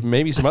Kevin.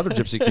 Maybe some other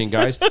Gypsy King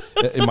guys.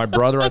 And my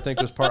brother, I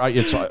think, was part.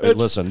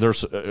 Listen,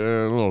 there's a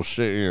little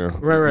shit here.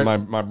 Right.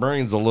 My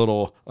brain's a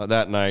little,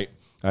 that night.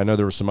 I know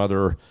there were some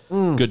other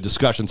good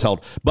discussions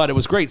held, but it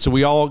was great. So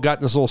we all got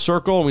in this little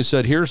circle, and we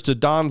said, here's to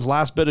Don's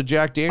last bit of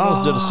Jack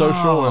Daniels, did a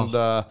social,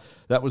 and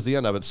that was the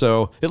end of it.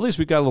 So at least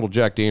we got a little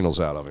Jack Daniels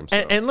out of him.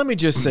 So. And let me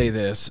just say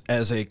this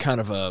as a kind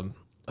of a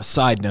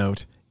side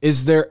note.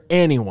 Is there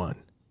anyone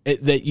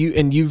that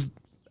you've,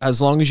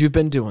 as long as you've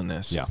been doing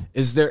this,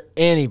 is there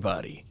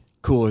anybody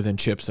cooler than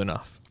Chips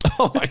Enough?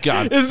 Oh, my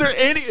God. Is there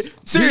any?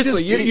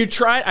 Seriously, you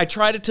try. I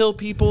try to tell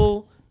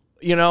people...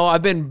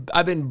 I've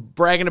been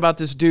bragging about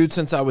this dude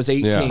since I was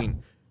 18. Yeah.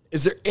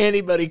 Is there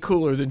anybody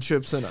cooler than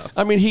Chips Enough?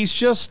 I mean, he's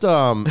just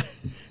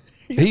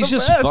he's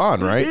just best.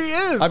 Fun, right? He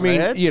is. I mean,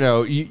 man.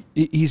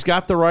 He's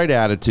got the right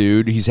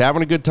attitude. He's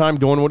having a good time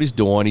doing what he's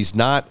doing. He's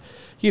not,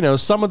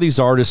 some of these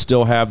artists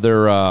still have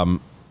their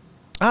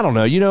I don't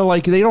know,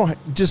 they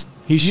don't just.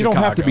 He's you Chicago.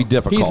 Don't have to be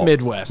difficult. He's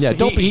Midwest. Yeah,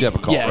 don't be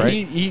difficult, right?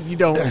 You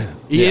don't.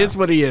 He is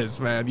what he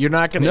is, man. You're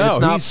not gonna. It's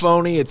not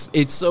phony.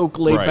 It's so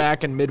laid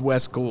back and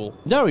Midwest cool.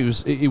 No,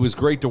 he was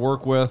great to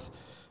work with.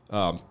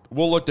 We'll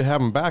look to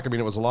have him back. I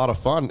mean, it was a lot of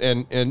fun,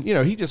 and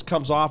he just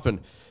comes off and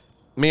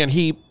man,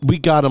 we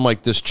got him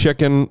this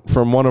chicken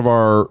from one of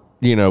our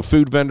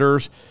food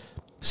vendors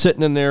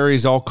sitting in there.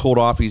 He's all cold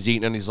off. He's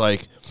eating, and he's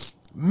like,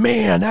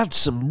 man, that's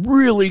some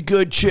really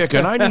good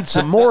chicken. I need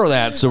some more of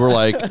that. So we're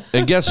like,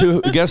 and guess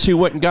who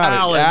went and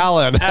got it?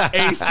 Alan.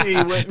 AC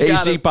went and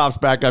got AC pops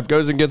back up,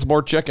 goes and gets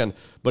more chicken.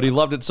 But he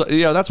loved it. So,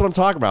 that's what I'm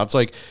talking about. It's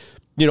like,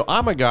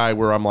 I'm a guy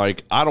where I'm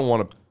like, I don't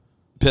want to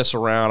piss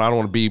around. I don't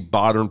want to be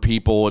bothering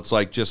people. It's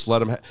like, just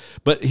let him.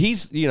 But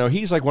he's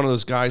like one of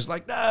those guys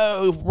like,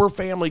 no, we're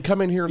family.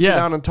 Come in here and sit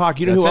down and talk.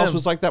 Who else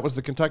was like that was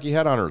the Kentucky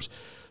Headhunters.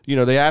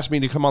 They asked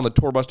me to come on the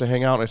tour bus to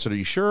hang out. And I said, are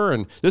you sure?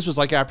 And this was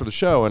after the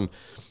show. And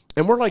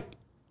we're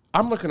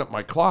I'm looking at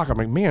my clock. I'm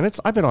like, man,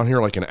 I've been on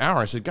here like an hour.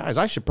 I said, guys,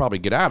 I should probably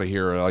get out of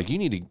here. Like, you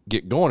need to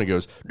get going. He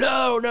goes,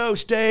 no,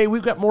 stay.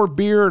 We've got more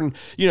beer. And,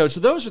 so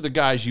those are the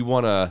guys you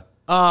want to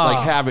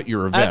have at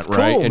your event, that's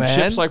right? cool, And man.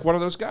 Chip's like one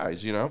of those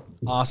guys,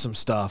 Awesome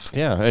stuff.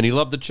 Yeah, and he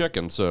loved the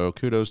chicken, so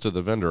kudos to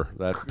the vendor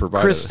that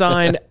provided Chris it.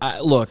 Stein,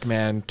 look,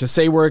 man, to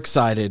say we're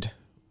excited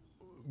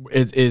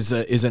is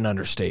an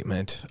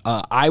understatement.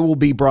 I will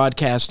be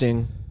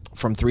broadcasting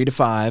from 3 to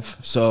 5.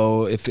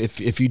 So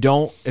if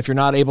you're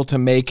not able to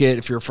make it,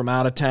 if you're from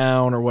out of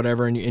town or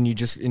whatever, and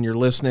you're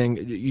listening,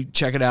 you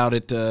check it out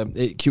at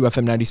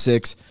QFM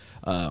 96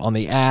 on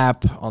the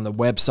app, on the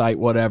website,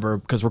 whatever,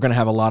 because we're going to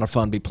have a lot of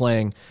fun. Be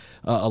playing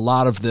a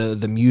lot of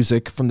the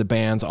music from the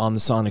bands on the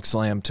Sonic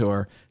Slam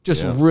tour.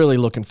 Just really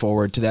looking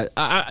forward to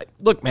that.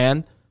 Look,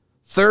 man,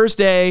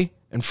 Thursday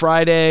and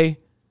Friday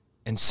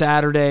and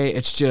Saturday,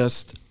 it's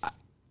just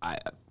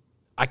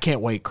I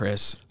can't wait,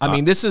 Chris. I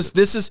mean, this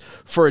is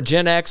for a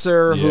Gen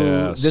Xer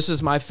who this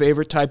is my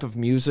favorite type of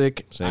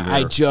music. Same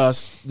here.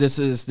 This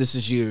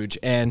is huge,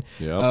 and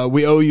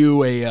we owe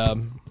you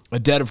a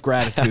debt of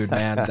gratitude,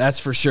 man. That's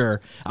for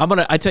sure.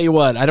 I tell you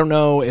what, I don't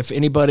know if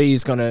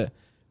anybody's gonna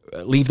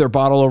leave their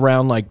bottle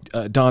around like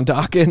Don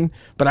Dokken,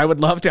 but I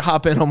would love to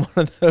hop in on one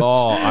of those.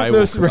 Oh, I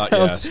those will.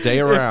 rounds. Stay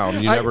around.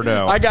 You never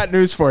know. I got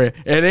news for you.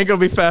 It ain't gonna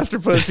be Faster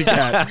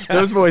Pussycat.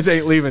 Those boys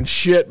ain't leaving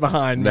shit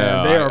behind,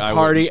 man. No, They are I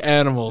party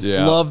animals.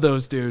 Yeah. Love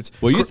those dudes.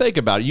 Well, you think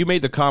about it. You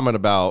made the comment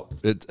about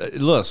it.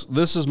 Listen,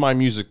 this is my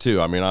music too.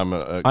 I mean, I'm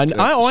I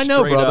know,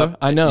 straight brother. up,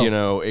 I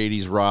know.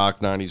 80s rock,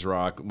 90s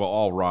rock, well,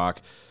 all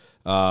rock.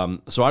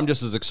 So I'm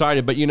just as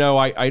excited. But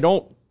I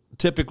don't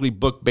typically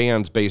book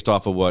bands based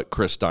off of what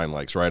Chris Stein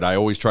likes, right? I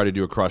always try to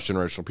do a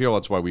cross-generational appeal.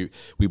 That's why we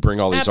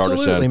bring all these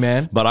artists Absolutely, in.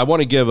 man. But I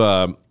want to give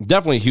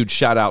definitely a huge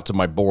shout out to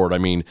my board. I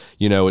mean,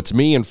 it's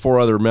me and 4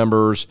 other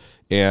members.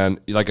 And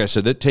like I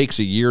said, it takes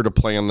a year to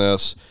plan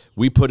this.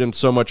 We put in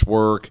so much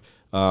work.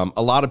 A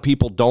lot of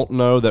people don't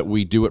know that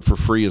we do it for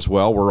free as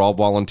well. We're all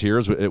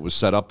volunteers. It was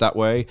set up that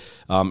way.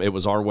 It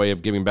was our way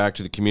of giving back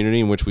to the community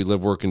in which we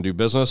live, work, and do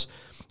business.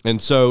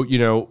 And so,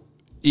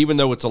 even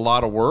though it's a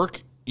lot of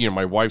work,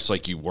 my wife's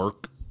like, you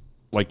work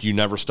like you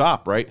never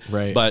stop, right?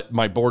 Right. But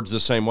my board's the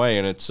same way,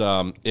 and it's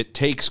it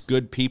takes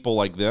good people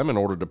like them in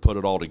order to put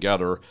it all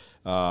together.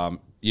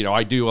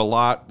 I do a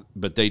lot,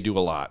 but they do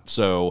a lot.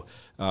 So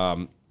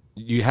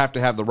you have to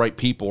have the right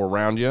people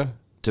around you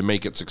to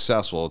make it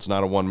successful. It's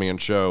not a one-man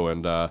show.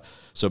 And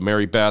so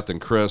Mary Beth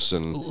and Chris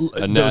and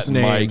Annette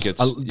and Mike,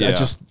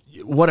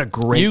 what a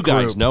great you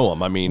guys group. know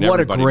them. I mean, what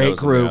a everybody great knows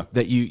group them,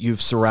 that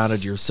you've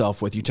surrounded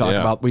yourself with. We talk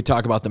about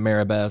the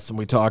Maribeths, and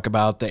we talk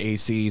about the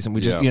ACs, and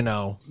we just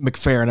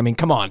McFerrin. I mean,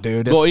 come on,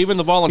 dude. Even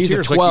the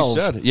volunteers, like you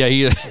said,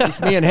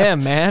 it's me and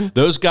him, man.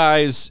 Those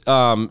guys,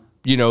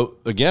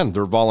 again,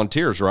 they're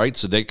volunteers, right?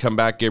 So they come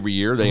back every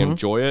year. They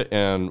enjoy it,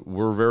 and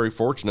we're very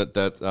fortunate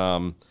that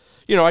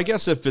I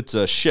guess if it's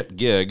a shit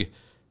gig,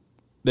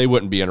 they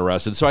wouldn't be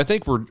interested. So I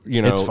think we're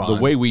the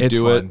way we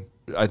do it.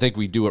 I think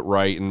we do it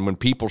right. And when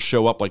people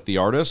show up like the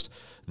artist,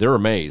 they're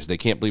amazed. They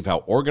can't believe how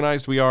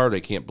organized we are.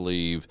 They can't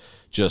believe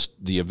just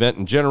the event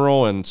in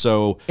general. And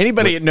so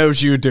anybody that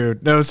knows you,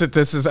 dude, knows that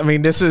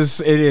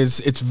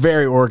it's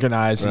very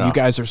organized and you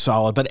guys are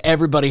solid, but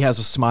everybody has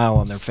a smile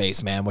on their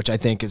face, man, which I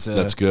think is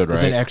that's good, right?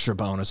 Is an extra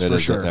bonus for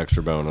sure. An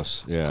extra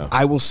bonus. Yeah.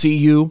 I will see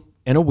you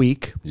in a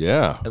week.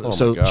 Yeah.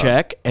 So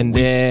check. And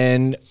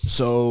then,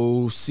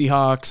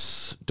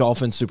 Seahawks,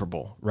 Dolphins, Super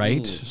Bowl,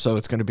 right? So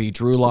it's going to be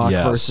Drew Lock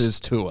versus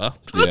Tua.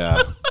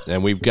 Yeah.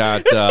 And we've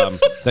got,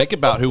 think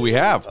about who we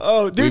have.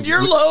 Oh, dude,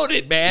 you're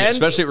loaded, man.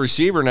 Especially at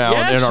receiver now.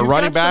 Yes, and our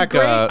running back,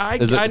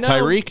 is it I know.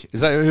 Tyreek?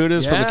 Is that who it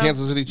is for the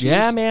Kansas City Chiefs?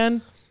 Yeah,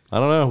 man. I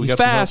don't know. He's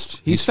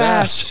fast. He's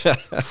fast.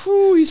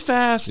 Whew, he's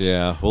fast.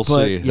 Yeah, we'll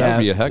see. That'd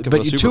be a heck of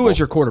a Super Bowl. Tua is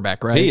your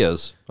quarterback, right? He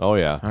is. Oh,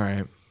 yeah. All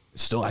right.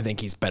 Still, I think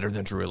he's better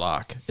than Drew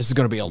Lock. This is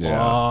going to be a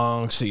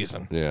long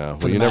season. Yeah.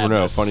 Well, you never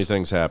know. Funny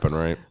things happen,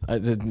 right? I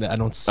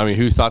don't. I mean,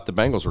 who thought the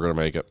Bengals were going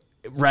to make it?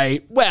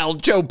 Right. Well,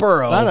 Joe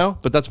Burrow. I know,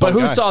 but that's But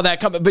who saw that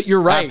coming? But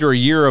you're right. After a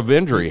year of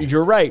injury.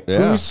 You're right.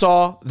 Yeah. Who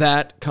saw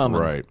that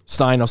coming? Right.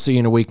 Stein, I'll see you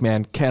in a week,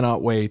 man.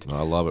 Cannot wait.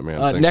 I love it, man.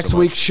 Thanks next so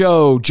much. week's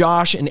show,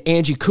 Josh and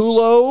Angie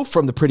Kulo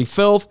from The Pretty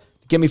Filth.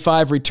 Give Me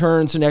Five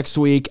returns next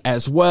week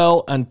as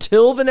well.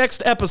 Until the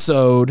next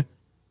episode,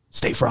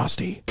 stay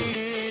frosty.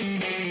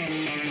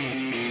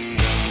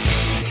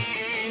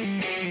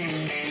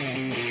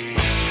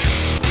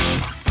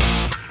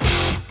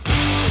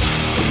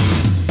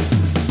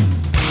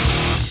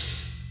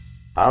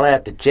 I'll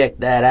have to check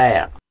that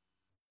out.